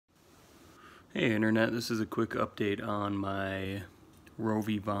Hey Internet, this is a quick update on my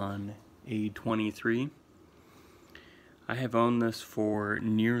Rovyvon A23. I have owned this for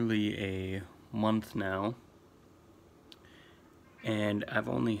nearly a month now, and I've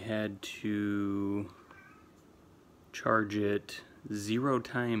only had to charge it 0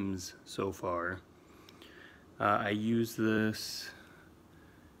 times so far. I use this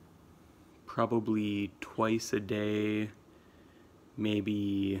probably twice a day,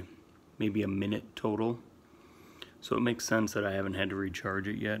 maybe a minute total. So it makes sense that I haven't had to recharge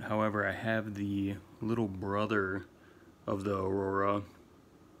it yet. However, I have the little brother of the Aurora,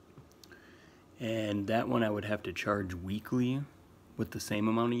 and that one I would have to charge weekly with the same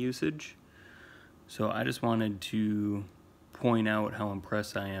amount of usage. So I just wanted to point out how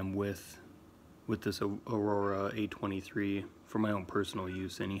impressed I am with this Aurora A23 for my own personal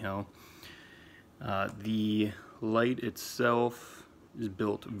use anyhow. The light itself is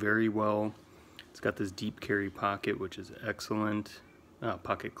built very well. It's got this deep carry pocket, which is excellent.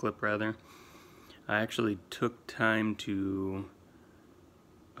 Pocket clip rather. I actually took time to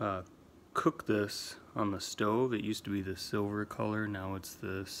cook this on the stove. It used to be the silver color, now it's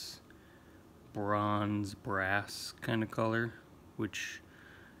this bronze brass kind of color, which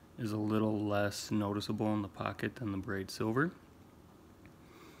is a little less noticeable in the pocket than the bright silver.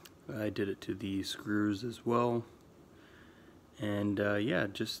 I did it to the screws as well. And yeah, I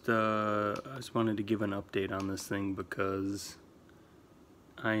just wanted to give an update on this thing because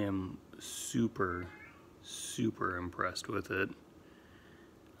I am super impressed with it.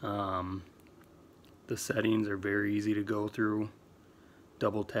 The settings are very easy to go through.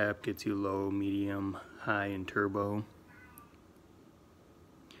 Double tap gets you low, medium, high, and turbo.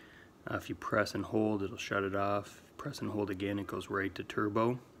 If you press and hold, it'll shut it off. Press and hold again, it goes right to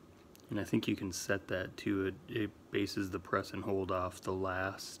turbo. And I think you can set that too. It bases the press and hold off the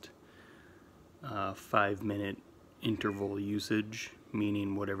last 5-minute interval usage,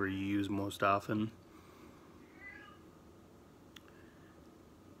 meaning whatever you use most often.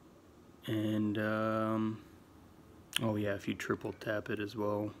 And oh yeah, if you triple tap it as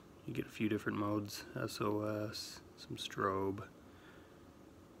well, you get a few different modes: SOS, some strobe.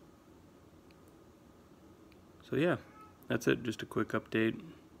 So yeah, that's it. Just a quick update.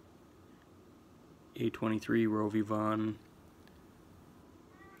 A23 Rovyvon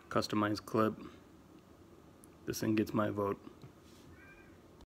customized clip. This thing gets my vote.